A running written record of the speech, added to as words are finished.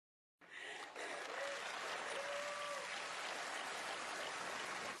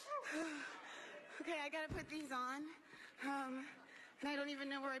Okay, I gotta put these on. And I don't even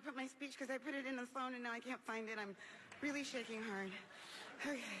know where I put my speech because I put it in the phone and now I can't find it. I'm really shaking hard.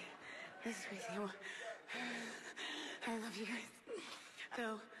 Okay, this is crazy. I love you guys.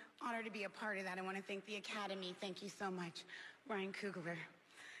 So, honored to be a part of that. I want to thank the Academy. Thank you so much, Ryan Coogler.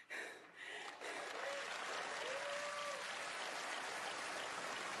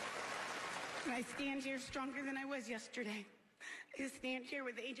 And I stand here stronger than I was yesterday. I stand here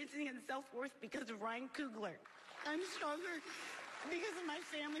with agency and self-worth because of Ryan Coogler. I'm stronger because of my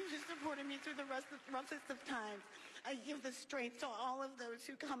family who supported me through the roughest of times. I give the strength to all of those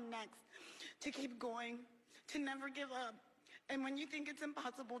who come next to keep going, to never give up. And when you think it's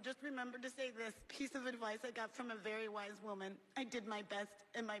impossible, just remember to say this piece of advice I got from a very wise woman. I did my best,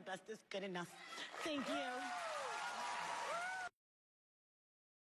 and my best is good enough. Thank you.